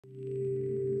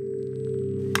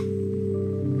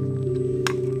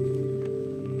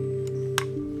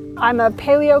I'm a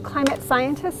paleoclimate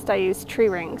scientist. I use tree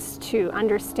rings to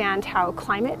understand how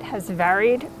climate has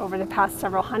varied over the past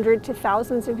several hundred to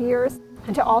thousands of years,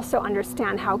 and to also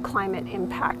understand how climate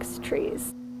impacts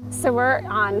trees. So we're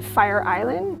on Fire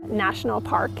Island National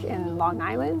Park in Long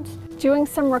Island, doing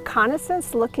some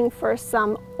reconnaissance, looking for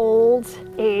some old,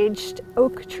 aged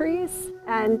oak trees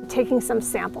and taking some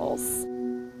samples.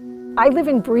 I live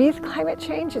and breathe climate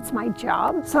change, it's my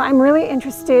job. So I'm really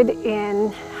interested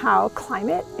in how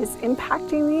climate is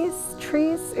impacting these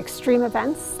trees, extreme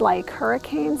events like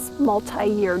hurricanes,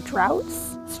 multi-year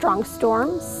droughts, strong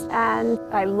storms, and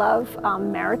I love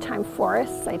maritime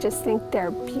forests. I just think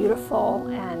they're beautiful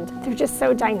and they're just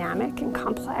so dynamic and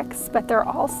complex, but they're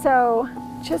also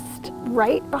just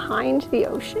right behind the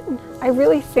ocean. I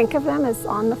really think of them as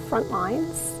on the front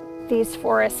lines. These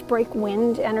forests break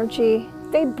wind energy.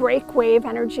 They break wave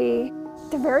energy.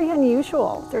 They're very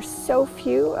unusual. There's so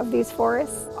few of these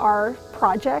forests. Our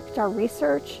project, our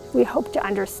research, we hope to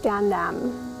understand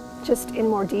them just in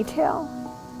more detail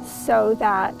so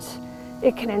that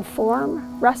it can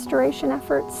inform restoration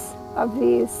efforts of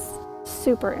these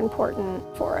super important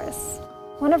forests.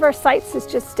 One of our sites is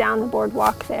just down the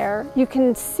boardwalk there. You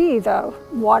can see the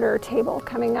water table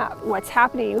coming up. What's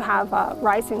happening, you have a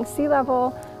rising sea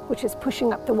level, which is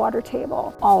pushing up the water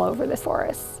table all over the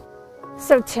forest.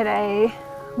 So today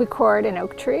we cored an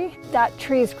oak tree. That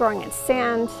tree is growing in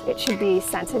sand. It should be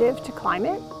sensitive to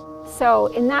climate. So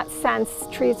in that sense,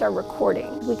 trees are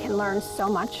recording. We can learn so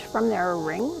much from their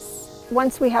rings.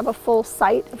 Once we have a full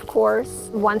site, of course,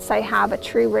 once I have a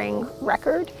tree ring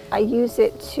record, I use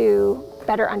it to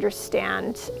better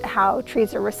understand how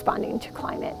trees are responding to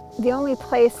climate. The only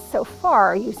place so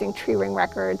far using tree ring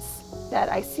records that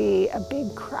I see a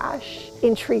big crash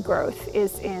in tree growth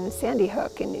is in Sandy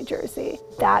Hook in New Jersey.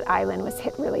 That island was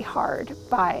hit really hard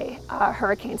by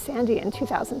Hurricane Sandy in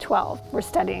 2012. We're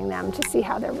studying them to see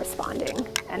how they're responding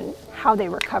and how they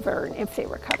recover and if they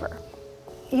recover.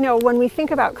 You know, when we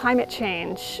think about climate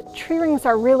change, tree rings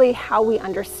are really how we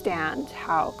understand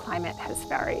how climate has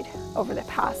varied over the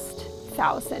past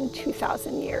 1,000,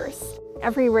 2,000 years.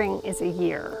 Every ring is a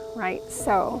year, right?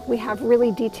 So we have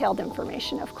really detailed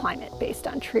information of climate based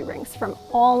on tree rings from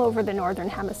all over the Northern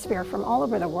Hemisphere, from all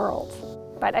over the world.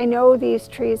 But I know these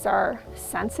trees are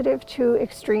sensitive to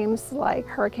extremes like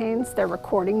hurricanes. They're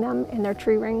recording them in their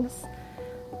tree rings.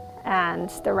 And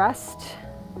the rest,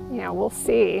 you know, we'll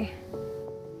see.